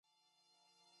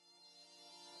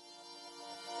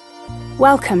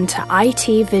Welcome to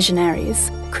IT Visionaries,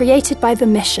 created by The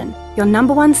Mission, your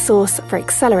number one source for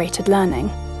accelerated learning.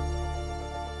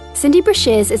 Cindy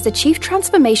Brashears is the Chief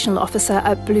Transformational Officer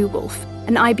at Bluewolf,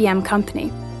 an IBM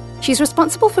company. She's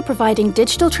responsible for providing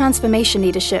digital transformation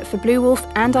leadership for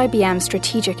Bluewolf and IBM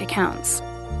strategic accounts.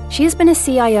 She has been a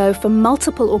CIO for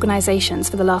multiple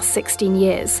organizations for the last 16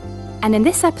 years. And in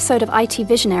this episode of IT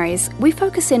Visionaries, we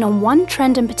focus in on one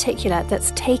trend in particular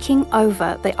that's taking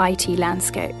over the IT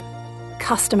landscape: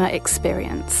 customer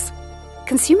experience.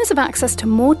 Consumers have access to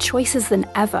more choices than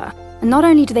ever, and not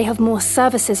only do they have more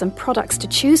services and products to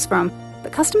choose from,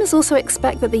 but customers also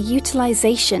expect that the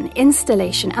utilization,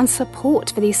 installation, and support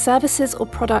for these services or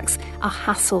products are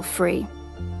hassle-free.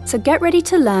 So get ready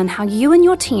to learn how you and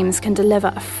your teams can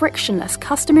deliver a frictionless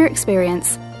customer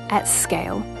experience at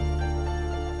scale.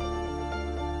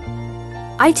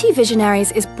 IT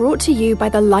Visionaries is brought to you by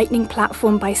the Lightning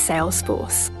Platform by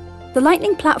Salesforce. The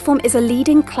Lightning Platform is a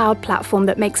leading cloud platform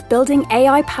that makes building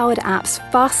AI-powered apps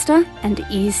faster and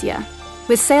easier.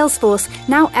 With Salesforce,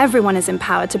 now everyone is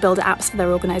empowered to build apps for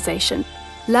their organization.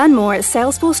 Learn more at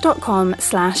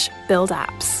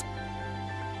salesforce.com/buildapps.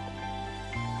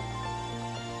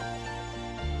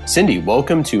 Cindy,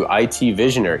 welcome to IT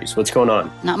Visionaries. What's going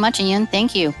on? Not much, Ian.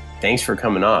 Thank you. Thanks for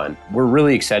coming on. We're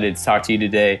really excited to talk to you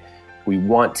today. We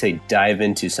want to dive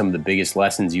into some of the biggest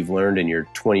lessons you've learned in your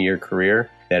 20-year career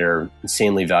that are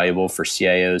insanely valuable for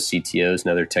CIOs, CTOs,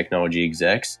 and other technology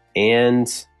execs,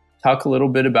 and talk a little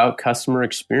bit about customer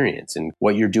experience and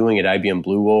what you're doing at IBM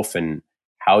Bluewolf and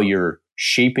how you're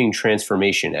shaping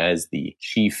transformation as the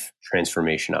Chief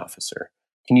Transformation Officer.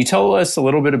 Can you tell us a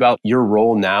little bit about your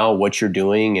role now, what you're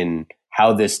doing, and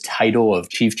how this title of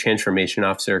Chief Transformation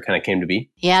Officer kind of came to be?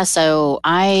 Yeah, so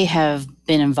I have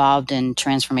been involved in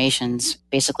transformations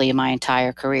basically my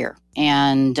entire career.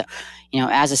 And,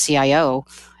 as a CIO,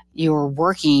 you're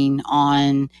working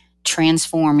on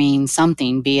transforming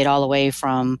something, be it all the way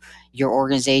from your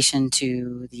organization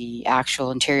to the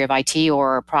actual interior of IT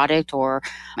or a product, or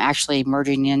actually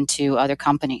merging into other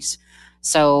companies.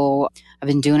 So I've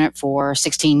been doing it for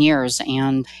 16 years,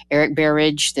 and Eric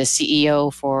Berridge, the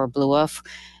CEO for Bluewolf,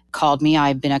 called me.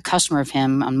 I've been a customer of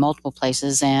him on multiple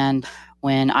places, and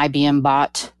when IBM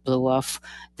bought Bluewolf,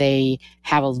 they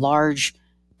have a large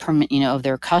of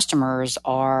their customers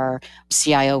are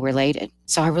CIO related.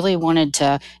 So I really wanted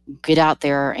to get out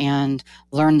there and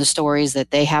learn the stories that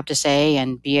they have to say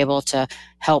and be able to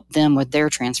help them with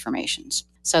their transformations.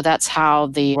 So that's how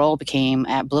the role became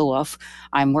at Bluewolf.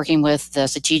 I'm working with the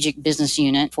strategic business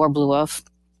unit for Bluewolf,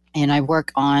 and I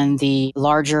work on the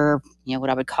larger,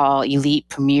 what I would call elite,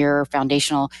 premier,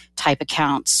 foundational type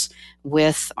accounts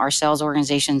with our sales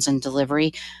organizations and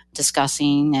delivery,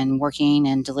 discussing and working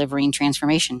and delivering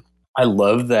transformation. I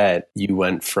love that you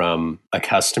went from a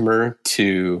customer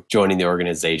to joining the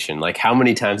organization. Like, how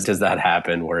many times does that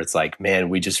happen where it's like, man,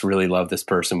 we just really love this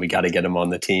person. We got to get them on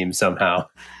the team somehow.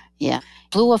 Yeah.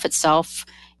 Bluewolf itself,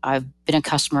 I've been a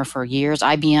customer for years.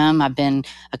 IBM, I've been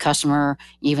a customer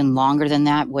even longer than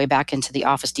that, way back into the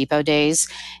Office Depot days.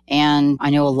 And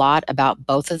I know a lot about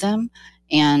both of them.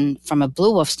 And from a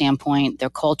Bluewolf standpoint, their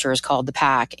culture is called the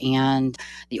Pack. And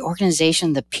the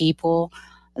organization, the people,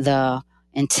 the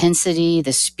intensity,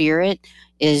 the spirit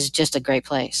is just a great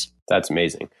place. That's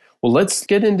amazing. Well, let's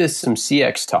get into some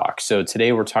CX talk. So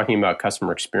today we're talking about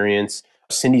customer experience.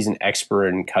 Cindy's an expert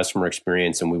in customer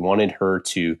experience, and we wanted her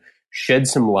to shed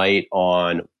some light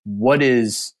on what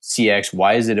is CX,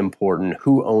 why is it important,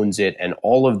 who owns it, and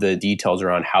all of the details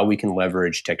around how we can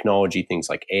leverage technology, things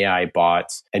like AI,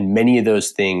 bots, and many of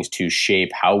those things to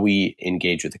shape how we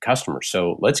engage with the customer.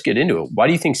 So let's get into it. Why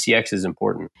do you think CX is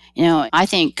important? I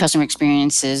think customer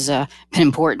experience has been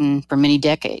important for many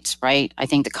decades, right? I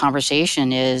think the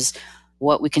conversation is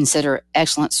what we consider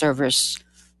excellent service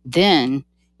then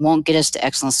won't get us to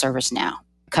excellent service now.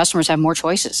 Customers have more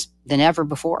choices than ever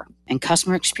before. And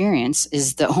customer experience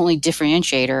is the only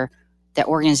differentiator that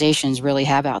organizations really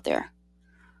have out there.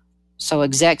 So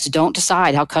execs don't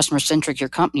decide how customer-centric your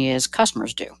company is,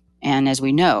 customers do. And as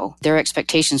we know, their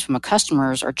expectations from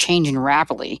customers are changing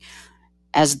rapidly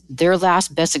as their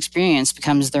last best experience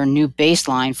becomes their new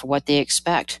baseline for what they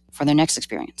expect for their next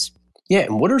experience. Yeah,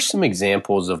 and what are some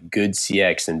examples of good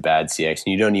CX and bad CX?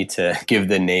 And you don't need to give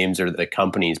the names or the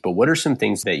companies, but what are some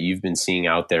things that you've been seeing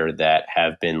out there that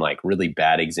have been like really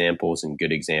bad examples and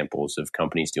good examples of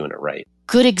companies doing it right?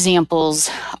 Good examples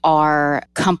are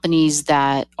companies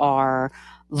that are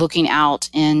looking out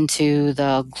into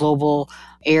the global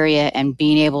area and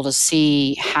being able to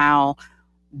see how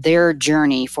their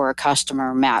journey for a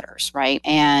customer matters, right?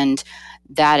 And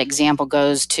that example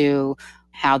goes to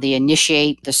how they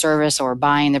initiate the service or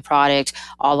buying the product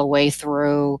all the way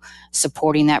through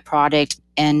supporting that product,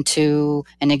 and to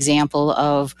an example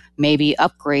of maybe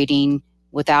upgrading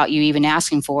without you even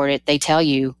asking for it. They tell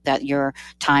you that your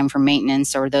time for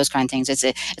maintenance or those kind of things.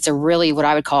 It's a really what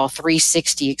I would call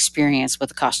 360 experience with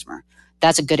the customer.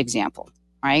 That's a good example,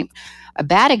 right? A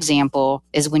bad example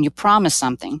is when you promise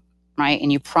something, right?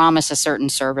 And you promise a certain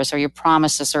service or you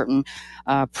promise a certain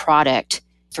product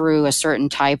through a certain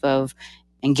type of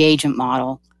engagement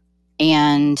model,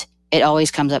 and it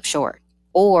always comes up short.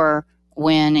 Or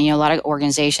when, a lot of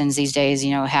organizations these days,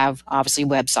 have obviously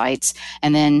websites,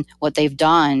 and then what they've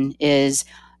done is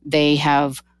they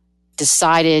have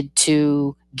decided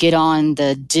to get on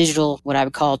the digital, what I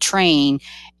would call train,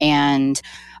 and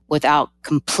without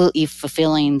completely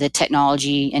fulfilling the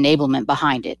technology enablement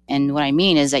behind it. And what I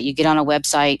mean is that you get on a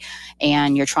website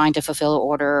and you're trying to fulfill an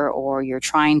order or you're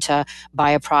trying to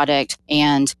buy a product,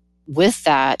 and with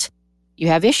that, you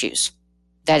have issues.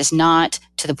 That is not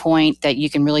to the point that you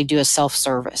can really do a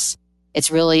self-service.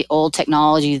 It's really old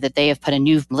technology that they have put a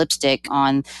new lipstick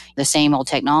on the same old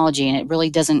technology, and it really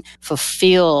doesn't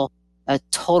fulfill a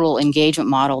total engagement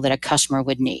model that a customer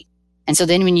would need. And so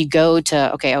then when you go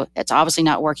to, okay, it's obviously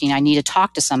not working, I need to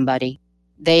talk to somebody,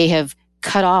 they have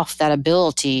cut off that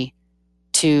ability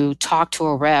to talk to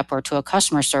a rep or to a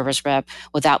customer service rep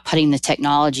without putting the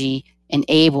technology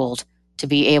enabled to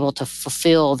be able to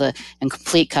fulfill the and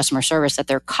complete customer service that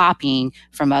they're copying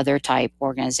from other type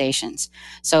organizations.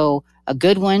 So a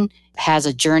good one has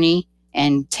a journey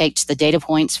and takes the data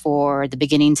points for the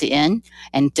beginning to end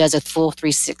and does a full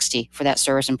 360 for that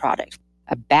service and product.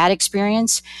 A bad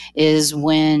experience is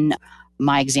when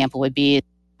my example would be,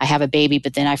 I have a baby,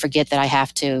 but then I forget that I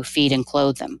have to feed and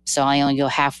clothe them. So I only go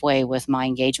halfway with my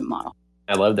engagement model.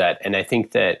 I love that. And I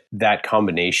think that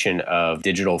combination of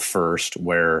digital first,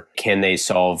 where can they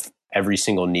solve every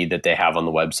single need that they have on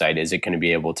the website? Is it going to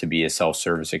be able to be a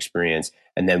self-service experience?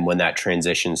 And then when that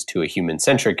transitions to a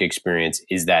human-centric experience,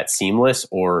 is that seamless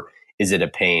or is it a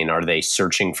pain? Are they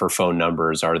searching for phone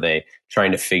numbers? Are they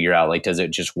trying to figure out, does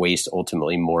it just waste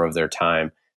ultimately more of their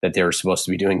time that they were supposed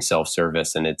to be doing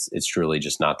self-service? And it's truly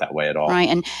just not that way at all.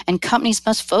 Right. And companies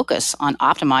must focus on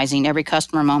optimizing every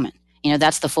customer moment.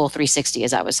 That's the full 360,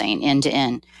 as I was saying, end to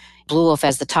end. Blue Wolf,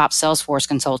 as the top Salesforce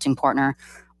consulting partner,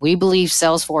 we believe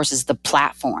Salesforce is the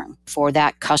platform for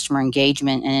that customer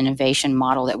engagement and innovation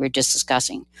model that we're just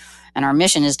discussing. And our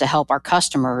mission is to help our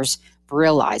customers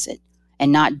realize it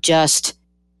and not just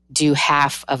do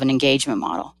half of an engagement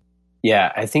model.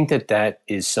 Yeah, I think that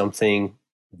is something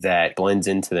that blends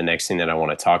into the next thing that I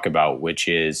want to talk about, which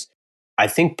is I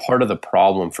think part of the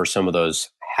problem for some of those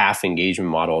half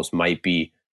engagement models might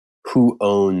be who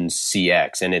owns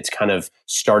CX, and it's kind of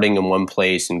starting in one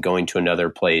place and going to another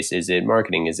place. Is it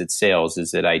marketing? Is it sales?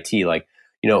 Is it IT?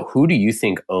 Who do you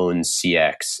think owns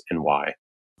CX and why?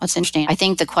 That's interesting. I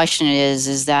think the question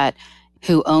is that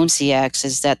who owns CX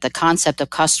is that the concept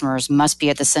of customers must be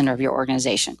at the center of your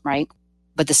organization, right?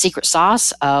 But the secret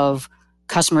sauce of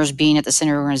customers being at the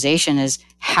center of the organization is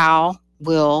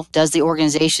does the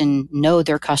organization know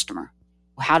their customer?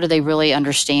 How do they really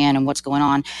understand and what's going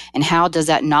on? And how does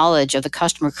that knowledge of the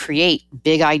customer create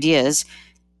big ideas?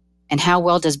 And how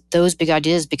well does those big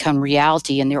ideas become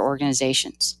reality in their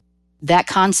organizations? That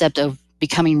concept of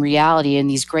becoming reality in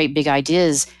these great big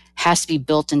ideas has to be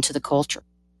built into the culture.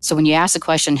 So when you ask the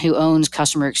question, who owns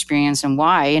customer experience and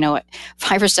why,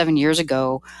 5 or 7 years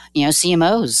ago,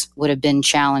 CMOs would have been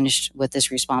challenged with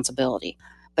this responsibility.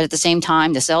 But at the same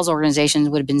time, the sales organizations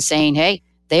would have been saying, hey,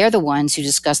 they are the ones who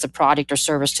discuss the product or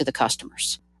service to the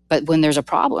customers. But when there's a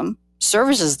problem,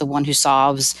 service is the one who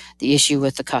solves the issue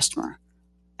with the customer.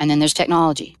 And then there's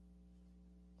technology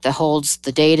that holds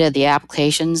the data, the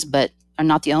applications, but are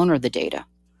not the owner of the data,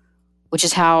 which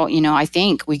is how, I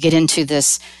think we get into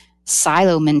this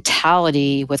silo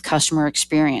mentality with customer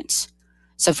experience.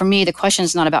 So for me, the question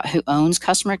is not about who owns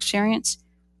customer experience,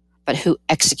 but who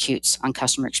executes on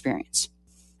customer experience.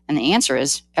 And the answer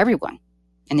is everyone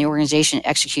in the organization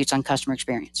executes on customer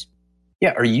experience.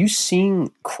 Yeah. Are you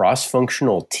seeing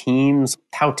cross-functional teams?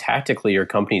 How tactically are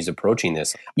companies approaching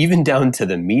this? Even down to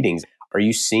the meetings. Are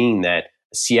you seeing that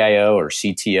a CIO or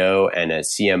CTO and a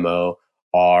CMO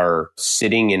are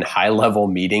sitting in high-level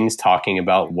meetings talking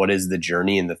about what is the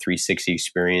journey and the 360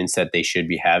 experience that they should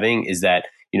be having? Is that,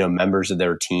 members of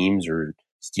their teams or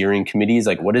steering committees?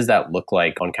 What does that look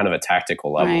like on kind of a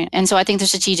tactical level? Right. And so I think they're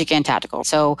strategic and tactical.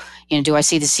 So, do I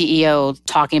see the CEO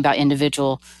talking about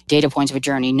individual data points of a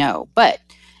journey? No. But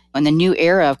in the new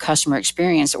era of customer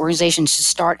experience, organizations should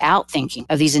start out thinking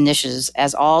of these initiatives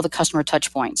as all the customer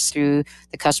touch points through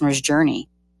the customer's journey.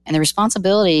 And the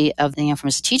responsibility of, from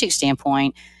a strategic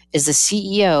standpoint, is the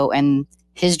CEO and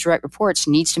his direct reports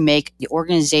needs to make the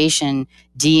organization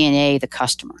DNA the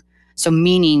customer. So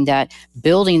meaning that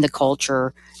building the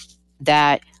culture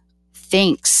that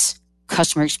thinks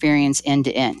customer experience end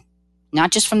to end,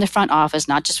 not just from the front office,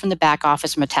 not just from the back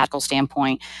office from a tactical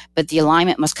standpoint, but the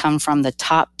alignment must come from the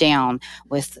top down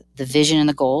with the vision and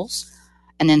the goals,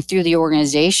 and then through the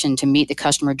organization to meet the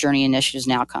customer journey initiatives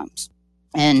and outcomes.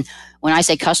 And when I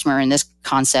say customer in this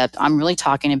concept, I'm really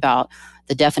talking about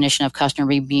the definition of customer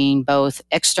being both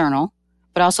external,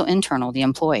 but also internal, the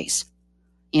employees.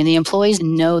 The employees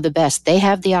know the best. They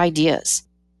have the ideas.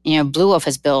 Blue Wolf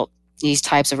has built these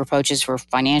types of approaches for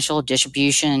financial,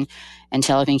 distribution, and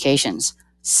telecommunications.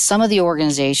 Some of the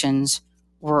organizations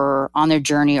were on their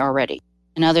journey already,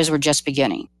 and others were just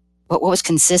beginning. But what was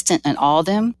consistent in all of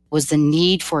them was the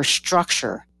need for a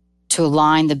structure to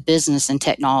align the business and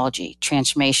technology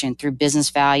transformation through business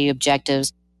value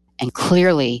objectives and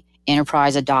clearly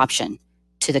enterprise adoption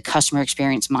to the customer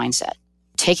experience mindset.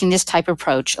 Taking this type of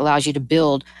approach allows you to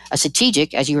build a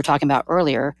strategic, as you were talking about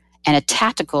earlier, and a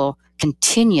tactical,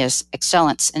 continuous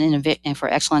excellence and for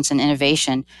excellence and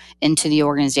innovation into the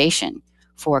organization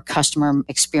for a customer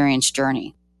experience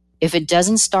journey. If it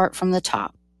doesn't start from the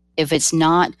top, if it's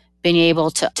not being able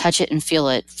to touch it and feel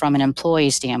it from an employee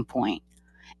standpoint,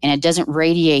 and it doesn't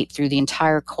radiate through the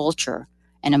entire culture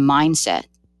and a mindset,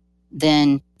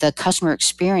 then the customer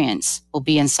experience will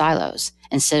be in silos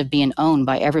instead of being owned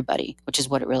by everybody, which is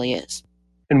what it really is.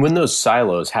 And when those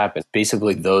silos happen,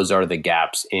 basically those are the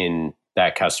gaps in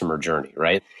that customer journey,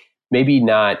 right? Maybe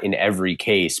not in every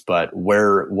case, but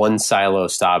where one silo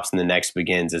stops and the next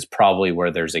begins is probably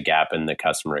where there's a gap in the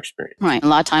customer experience. Right. A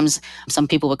lot of times, some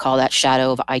people would call that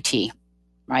shadow of IT,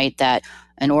 right? That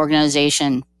an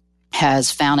organization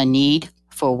has found a need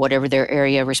for whatever their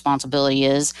area of responsibility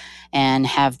is and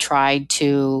have tried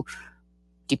to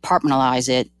departmentalize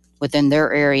it within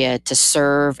their area to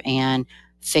serve and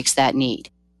fix that need.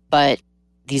 But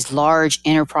these large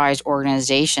enterprise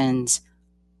organizations,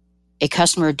 a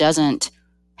customer doesn't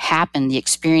happen, the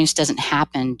experience doesn't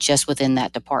happen just within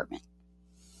that department.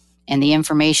 And the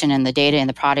information and the data and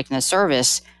the product and the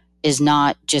service is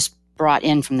not just brought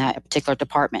in from that particular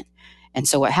department. And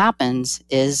so what happens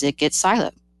is it gets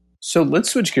siloed. So let's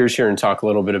switch gears here and talk a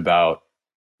little bit about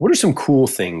what are some cool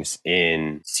things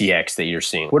in CX that you're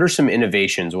seeing? What are some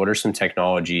innovations? What are some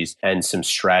technologies and some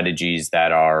strategies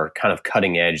that are kind of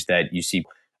cutting edge that you see?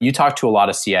 You talk to a lot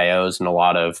of CIOs and a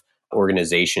lot of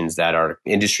organizations that are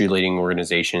industry leading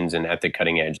organizations and at the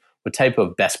cutting edge. What type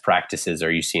of best practices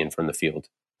are you seeing from the field?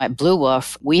 At Blue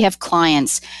Wolf, we have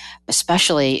clients,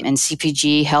 especially in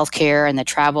CPG, healthcare, and the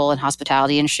travel and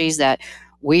hospitality industries, that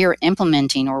we are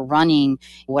implementing or running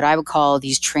what I would call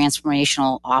these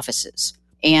transformational offices.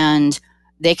 And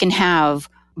they can have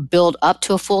build up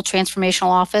to a full transformational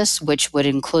office, which would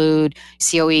include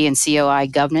COE and COI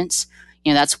governance.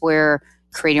 That's where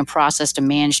creating a process to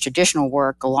manage traditional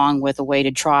work along with a way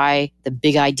to try the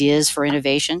big ideas for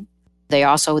innovation. They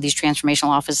also, these transformational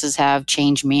offices, have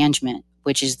change management,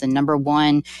 which is the number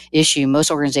one issue.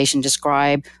 Most organizations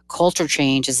describe culture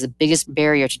change as the biggest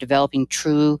barrier to developing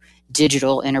true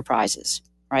digital enterprises,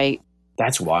 right?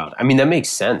 That's wild. I mean, that makes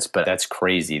sense, but that's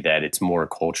crazy that it's more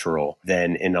cultural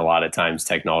than in a lot of times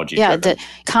technology. Yeah, the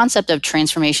concept of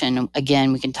transformation,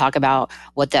 again, we can talk about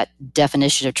what that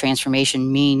definition of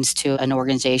transformation means to an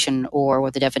organization or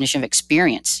what the definition of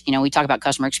experience. We talk about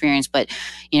customer experience, but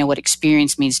what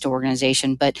experience means to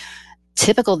organization. But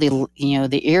typical,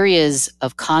 the areas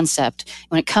of concept,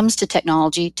 when it comes to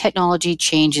technology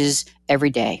changes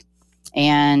every day.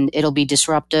 And it'll be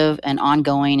disruptive and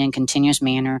ongoing in continuous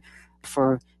manner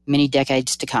for many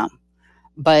decades to come.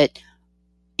 But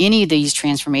any of these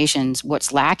transformations,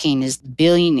 what's lacking is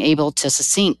being able to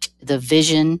succinct the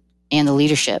vision and the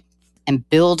leadership and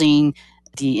building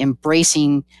the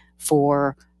embracing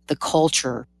for the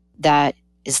culture that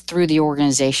is through the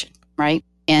organization, right?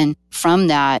 And from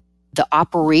that, the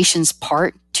operations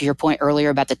part, to your point earlier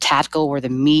about the tactical where the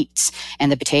meats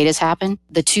and the potatoes happen,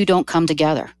 the two don't come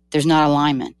together. There's not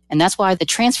alignment. And that's why the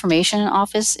transformation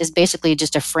office is basically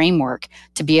just a framework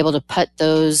to be able to put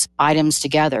those items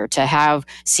together, to have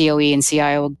COE and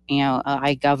CIO,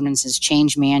 I governance as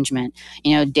change management,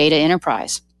 data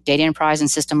enterprise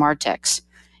and system architects,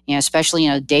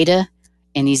 especially, data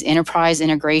in these enterprise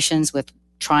integrations with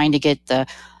trying to get the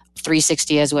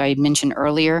 360, as I mentioned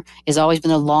earlier, has always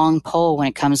been a long pole when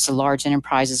it comes to large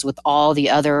enterprises with all the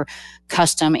other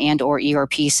custom and or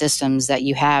ERP systems that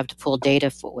you have to pull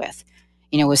data with.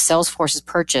 With Salesforce's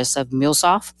purchase of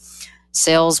MuleSoft,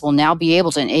 Sales will now be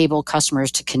able to enable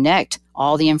customers to connect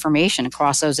all the information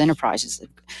across those enterprises.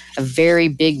 A very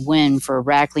big win for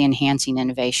radically enhancing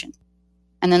innovation.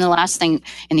 And then the last thing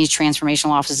in these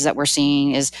transformational offices that we're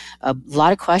seeing is a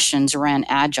lot of questions around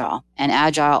agile and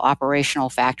agile operational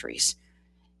factories.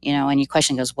 And your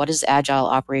question goes, what is agile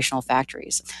operational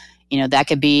factories? That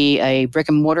could be a brick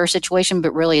and mortar situation,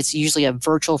 but really it's usually a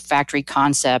virtual factory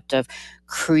concept of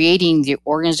creating the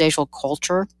organizational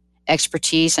culture,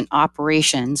 expertise, and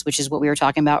operations, which is what we were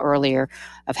talking about earlier,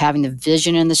 of having the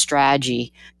vision and the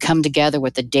strategy come together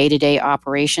with the day-to-day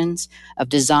operations of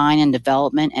design and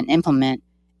development and implement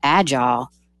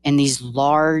agile in these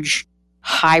large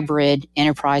hybrid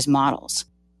enterprise models.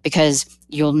 Because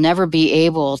you'll never be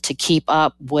able to keep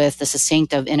up with the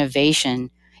succinct of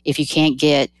innovation if you can't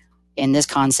get, in this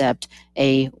concept,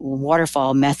 a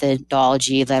waterfall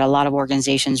methodology that a lot of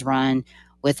organizations run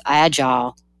with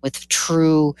agile, with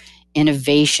true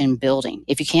innovation building.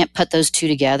 If you can't put those two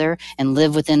together and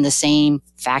live within the same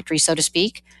factory, so to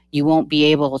speak, you won't be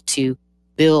able to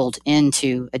build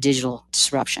into a digital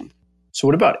disruption. So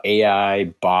what about AI,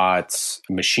 bots,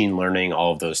 machine learning,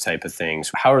 all of those type of things?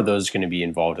 How are those going to be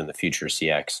involved in the future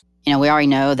CX? We already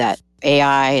know that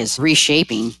AI is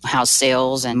reshaping how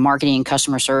sales and marketing and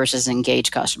customer services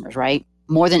engage customers, right?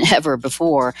 More than ever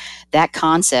before, that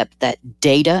concept, that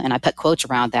data, and I put quotes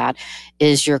around that,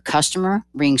 is your customer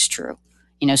rings true.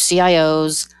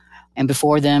 CIOs and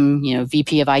before them,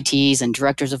 VP of ITs and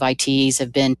directors of ITs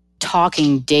have been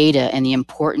talking data and the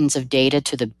importance of data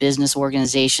to the business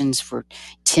organizations for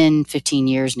 10, 15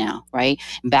 years now, right?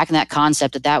 And back in that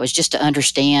concept that was just to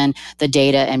understand the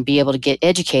data and be able to get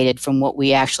educated from what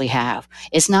we actually have.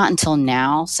 It's not until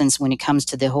now, since when it comes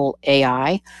to the whole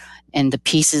AI and the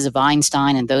pieces of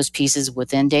Einstein and those pieces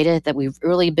within data, that we've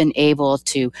really been able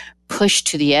to push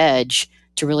to the edge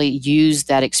to really use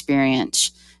that experience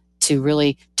to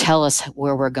really tell us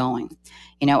where we're going.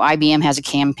 IBM has a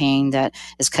campaign that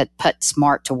is Put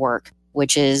Smart to Work,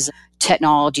 which is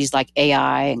technologies like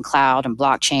AI and cloud and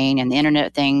blockchain and the Internet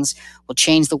of Things will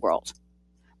change the world,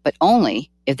 but only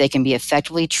if they can be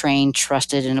effectively trained,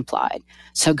 trusted, and applied.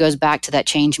 So it goes back to that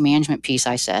change management piece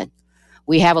I said.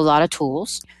 We have a lot of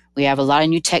tools. We have a lot of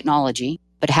new technology,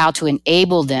 but how to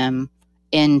enable them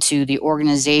into the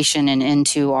organization and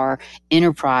into our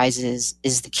enterprises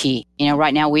is the key.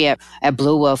 Right now we at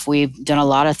Blue Wolf, we've done a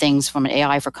lot of things from an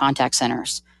AI for contact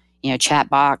centers, chat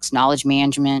box, knowledge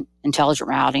management, intelligent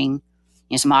routing,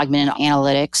 some augmented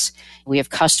analytics. We have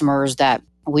customers that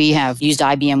we have used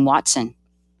IBM Watson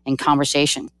in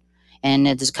conversation. And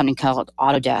there's a company called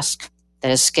Autodesk that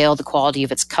has scaled the quality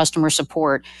of its customer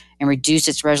support and reduced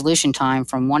its resolution time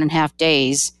from 1.5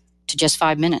 days to just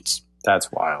 5 minutes.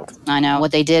 That's wild. I know.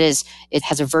 What they did is it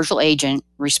has a virtual agent,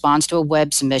 responds to a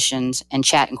web submissions and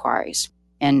chat inquiries.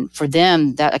 And for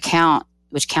them, that account,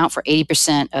 which count for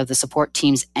 80% of the support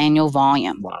team's annual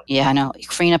volume. Wow. Yeah, I know.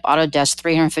 Freeing up Autodesk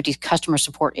 350 customer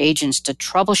support agents to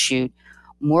troubleshoot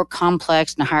more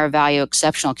complex and higher value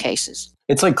exceptional cases.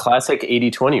 It's like classic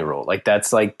 80-20 rule. Like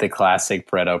that's like the classic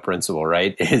Pareto principle,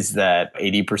 right? Is that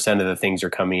 80% of the things are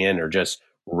coming in are just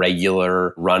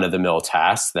regular run-of-the-mill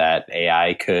tasks that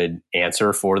AI could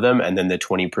answer for them. And then the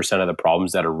 20% of the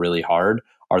problems that are really hard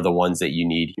are the ones that you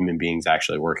need human beings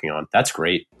actually working on. That's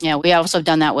great. Yeah, we also have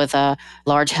done that with a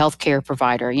large healthcare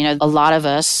provider. A lot of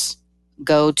us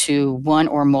go to one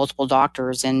or multiple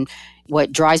doctors. And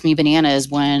what drives me bananas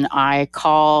is when I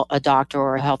call a doctor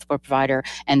or a health provider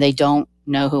and they don't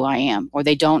know who I am, or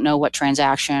they don't know what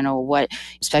transaction or what,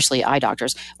 especially eye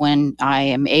doctors, when I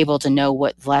am able to know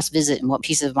what the last visit and what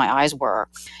pieces of my eyes were.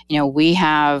 We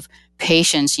have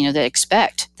patients, that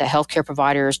expect the healthcare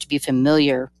providers to be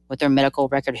familiar with their medical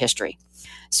record history.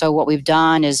 So what we've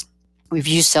done is we've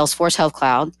used Salesforce Health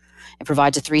Cloud. It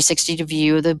provides a 360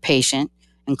 view of the patient,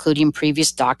 including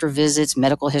previous doctor visits,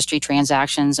 medical history,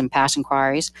 transactions, and past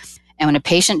inquiries. And when a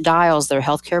patient dials their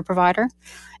healthcare provider,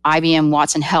 IBM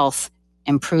Watson Health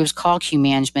improves call queue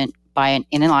management by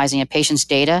analyzing a patient's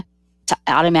data to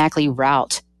automatically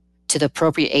route to the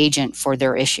appropriate agent for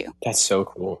their issue. That's so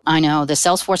cool. I know. The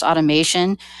Salesforce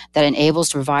automation that enables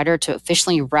the provider to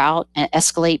efficiently route and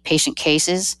escalate patient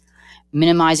cases,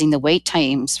 minimizing the wait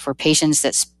times for patients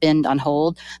that spend on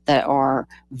hold, that are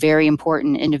very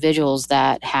important individuals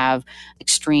that have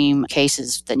extreme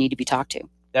cases that need to be talked to.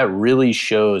 That really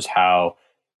shows how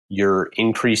you're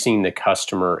increasing the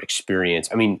customer experience.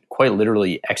 I mean, quite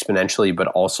literally exponentially, but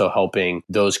also helping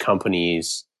those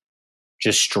companies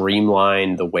just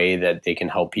streamline the way that they can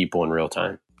help people in real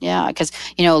time. Yeah, because,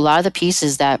 a lot of the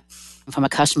pieces that from a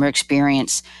customer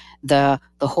experience, the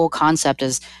whole concept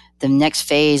is The next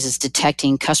phase is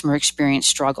detecting customer experience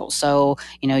struggles. So,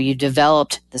 you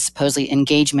developed the supposedly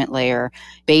engagement layer,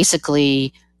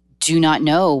 basically do not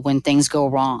know when things go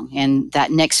wrong. And that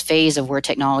next phase of where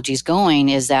technology is going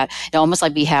is that it almost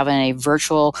like be having a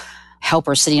virtual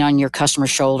helper sitting on your customer's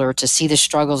shoulder to see the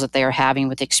struggles that they are having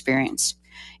with the experience.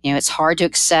 It's hard to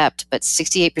accept, but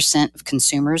 68% of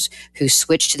consumers who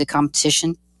switch to the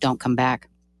competition don't come back.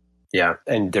 Yeah.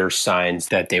 And there's signs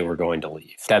that they were going to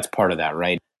leave. That's part of that,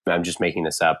 right? I'm just making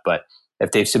this up, but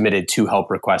if they've submitted 2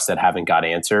 help requests that haven't got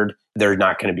answered, there's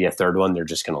not going to be a third one. They're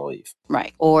just going to leave.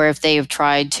 Right. Or if they've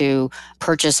tried to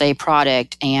purchase a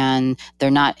product and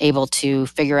they're not able to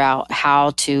figure out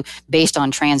how to, based on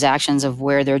transactions of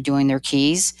where they're doing their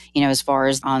keys, as far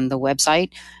as on the website,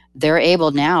 they're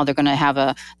able now, they're going to have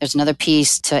there's another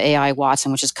piece to AI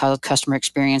Watson, which is called customer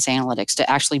experience analytics, to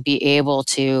actually be able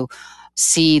to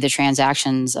see the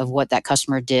transactions of what that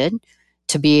customer did,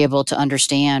 to be able to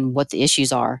understand what the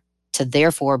issues are, to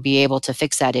therefore be able to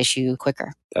fix that issue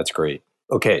quicker. That's great.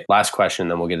 Okay, last question,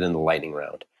 then we'll get into the lightning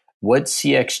round. What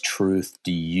CX truth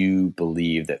do you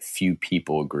believe that few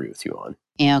people agree with you on?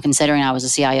 Considering I was a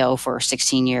CIO for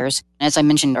 16 years, as I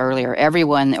mentioned earlier,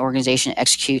 everyone in the organization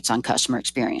executes on customer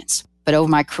experience. But over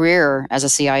my career as a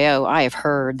CIO, I have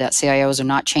heard that CIOs are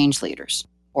not change leaders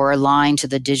or aligned to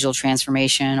the digital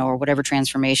transformation or whatever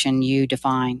transformation you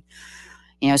define.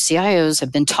 CIOs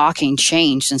have been talking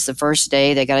change since the first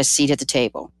day they got a seat at the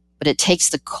table. But it takes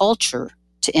the culture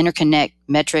to interconnect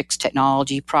metrics,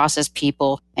 technology, process,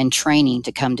 people, and training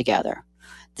to come together.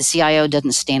 The CIO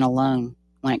doesn't stand alone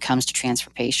when it comes to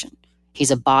transformation.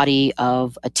 He's a body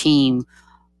of a team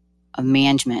of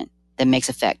management that makes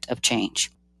effect of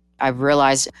change. I've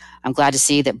realized, I'm glad to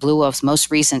see that Blue Wolf's most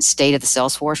recent State of the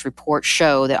Salesforce report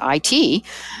show that IT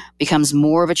becomes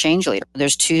more of a change leader.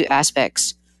 There's 2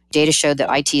 aspects. Data showed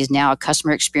that IT is now a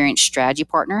customer experience strategy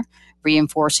partner,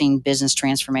 reinforcing business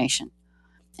transformation.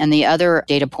 And the other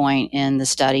data point in the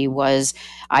study was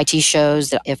IT shows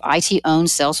that if IT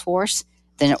owns Salesforce,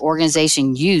 then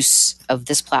organization use of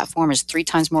this platform is 3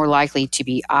 times more likely to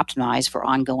be optimized for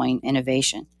ongoing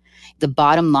innovation. The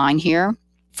bottom line here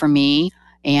for me,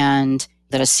 and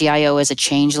that a CIO is a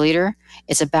change leader,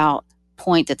 it's about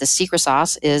point that the secret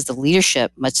sauce is the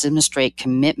leadership must demonstrate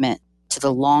commitment to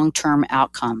the long-term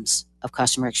outcomes of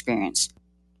customer experience.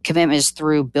 Commitment is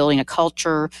through building a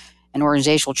culture, an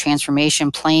organizational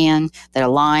transformation plan that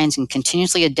aligns and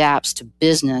continuously adapts to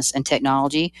business and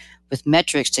technology with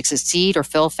metrics to succeed or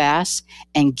fail fast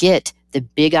and get the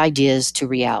big ideas to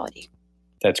reality.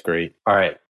 That's great. All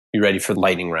right. You ready for the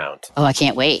lightning round? Oh, I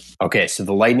can't wait. Okay, so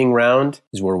the lightning round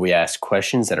is where we ask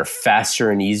questions that are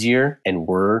faster and easier, and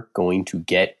we're going to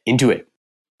get into it.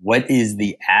 What is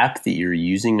the app that you're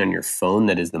using on your phone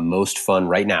that is the most fun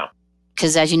right now?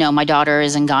 Because as you know, my daughter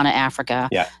is in Ghana, Africa.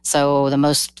 Yeah. So the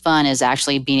most fun is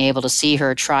actually being able to see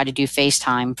her try to do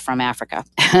FaceTime from Africa.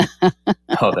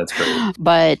 Oh, that's great.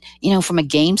 But, from a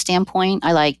game standpoint,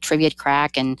 I like Trivia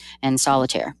Crack and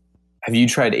Solitaire. Have you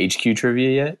tried HQ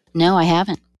Trivia yet? No, I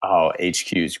haven't. Oh,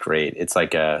 HQ is great. It's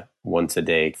like a once a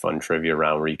day fun trivia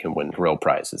round where you can win real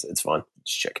prizes. It's fun.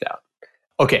 Just check it out.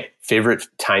 Okay, favorite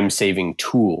time-saving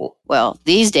tool? Well,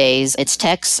 these days it's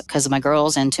text because of my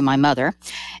girls and to my mother,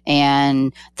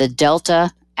 and the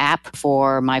Delta app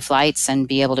for my flights and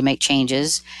be able to make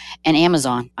changes, and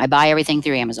Amazon. I buy everything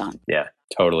through Amazon. Yeah,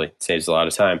 totally. It saves a lot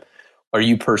of time. Are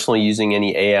you personally using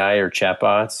any AI or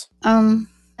chatbots?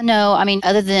 No,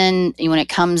 other than when it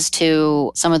comes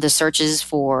to some of the searches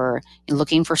for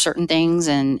looking for certain things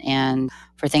and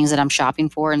for things that I'm shopping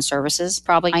for and services,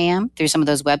 probably I am through some of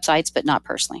those websites, but not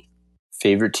personally.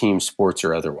 Favorite team, sports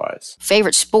or otherwise?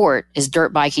 Favorite sport is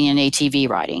dirt biking and ATV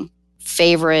riding.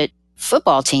 Favorite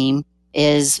football team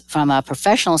is, from a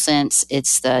professional sense,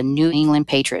 it's the New England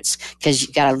Patriots, because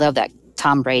you got to love that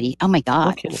Tom Brady. Oh my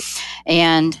God. Okay.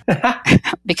 And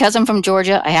because I'm from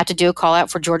Georgia, I have to do a call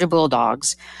out for Georgia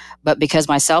Bulldogs. But because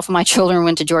myself and my children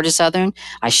went to Georgia Southern,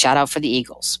 I shout out for the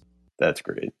Eagles. That's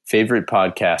great. Favorite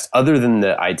podcast other than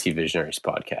the IT Visionaries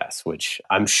podcast, which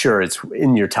I'm sure it's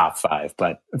in your top 5,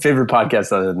 but favorite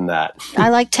podcast other than that? I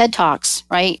like TED Talks,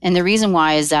 right? And the reason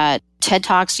why is that TED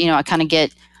Talks, I kind of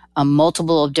get a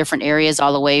multiple of different areas,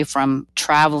 all the way from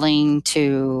traveling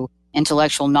to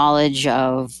intellectual knowledge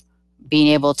of being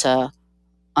able to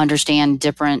understand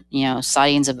different,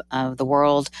 sightings of the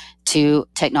world, to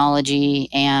technology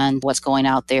and what's going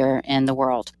out there in the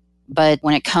world. But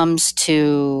when it comes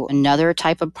to another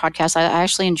type of podcast, I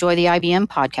actually enjoy the IBM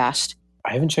podcast.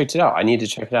 I haven't checked it out. I need to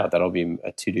check it out. That'll be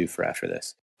a to-do for after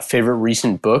this. Favorite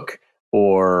recent book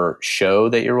or show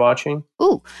that you're watching?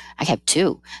 Ooh, I have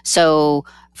 2. So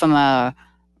from a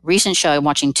recent show I'm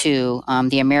watching two,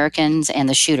 The Americans and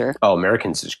The Shooter. Oh,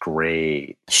 Americans is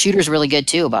great. Shooter's really good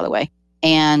too, by the way.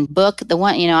 And book, the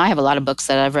one, I have a lot of books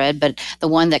that I've read, but the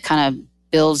one that kind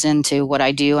of builds into what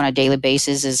I do on a daily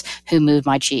basis is Who Moved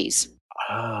My Cheese?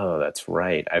 Oh, that's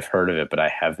right. I've heard of it, but I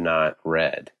have not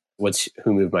read. What's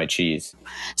Who Moved My Cheese?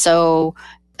 So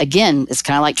again, it's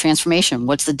kind of like transformation.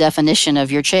 What's the definition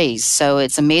of your cheese? So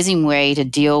it's an amazing way to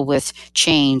deal with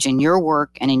change in your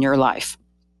work and in your life.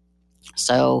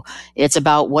 So it's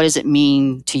about what does it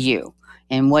mean to you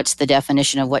and what's the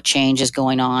definition of what change is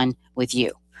going on with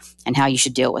you and how you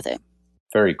should deal with it.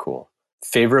 Very cool.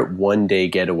 Favorite one-day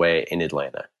getaway in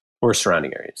Atlanta or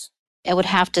surrounding areas? I would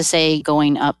have to say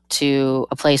going up to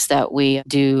a place that we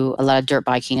do a lot of dirt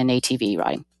biking and ATV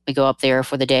riding. We go up there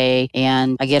for the day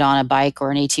and I get on a bike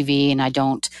or an ATV and I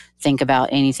don't think about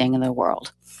anything in the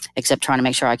world except trying to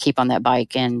make sure I keep on that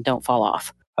bike and don't fall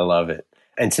off. I love it.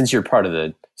 And since you're part of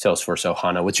the Salesforce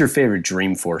Ohana, what's your favorite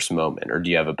Dreamforce moment, or do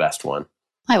you have a best one?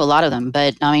 I have a lot of them,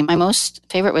 but my most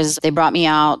favorite was they brought me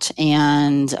out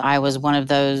and I was one of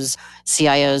those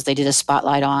CIOs they did a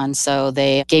spotlight on. So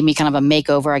they gave me kind of a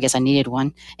makeover. I guess I needed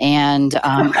one. And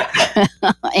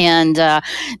and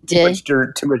did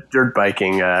too much dirt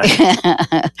biking.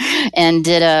 And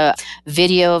did a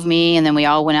video of me. And then we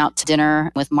all went out to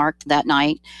dinner with Mark that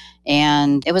night.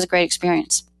 And it was a great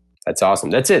experience. That's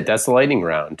awesome. That's it. That's the Lightning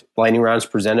Round. Lightning Round is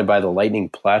presented by the Lightning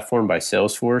Platform by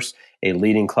Salesforce, a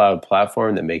leading cloud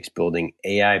platform that makes building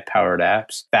AI-powered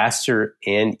apps faster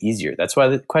and easier. That's why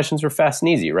the questions were fast and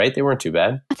easy, right? They weren't too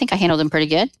bad. I think I handled them pretty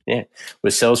good. Yeah.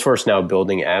 With Salesforce now,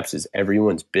 building apps is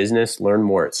everyone's business. Learn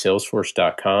more at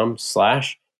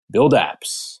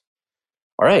salesforce.com/buildapps.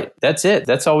 All right. That's it.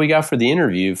 That's all we got for the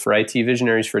interview for IT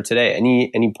Visionaries for today.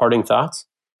 Any parting thoughts?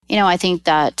 I think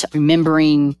that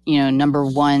remembering, number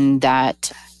one,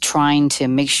 that trying to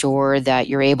make sure that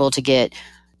you're able to get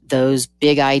those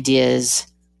big ideas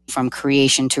from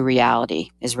creation to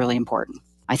reality is really important.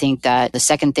 I think that the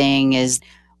second thing is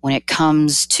when it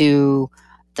comes to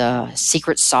the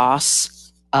secret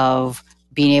sauce of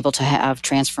being able to have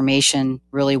transformation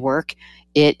really work,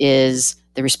 it is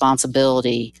the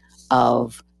responsibility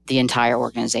of the entire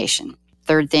organization.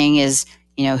 Third thing is,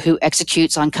 who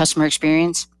executes on customer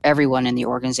experience? Everyone in the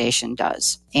organization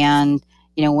does. And,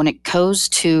 when it goes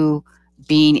to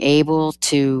being able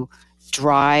to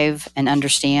drive and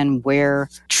understand where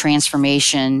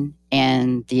transformation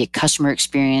and the customer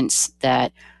experience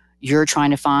that you're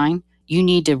trying to find, you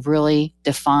need to really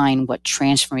define what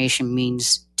transformation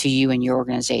means to you and your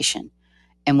organization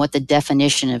and what the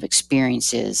definition of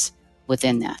experience is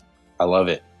within that. I love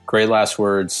it. Great last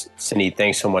words. Cindy,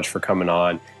 thanks so much for coming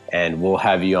on. And we'll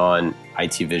have you on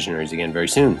IT Visionaries again very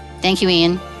soon. Thank you,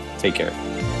 Ian. Take care.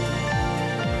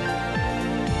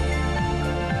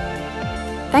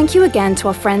 Thank you again to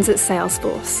our friends at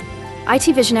Salesforce.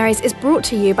 IT Visionaries is brought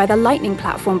to you by the Lightning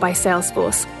Platform by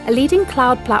Salesforce, a leading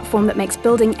cloud platform that makes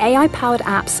building AI-powered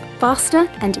apps faster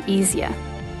and easier.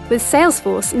 With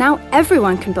Salesforce, now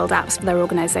everyone can build apps for their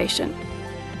organization.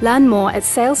 Learn more at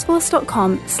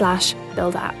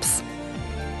salesforce.com/buildapps.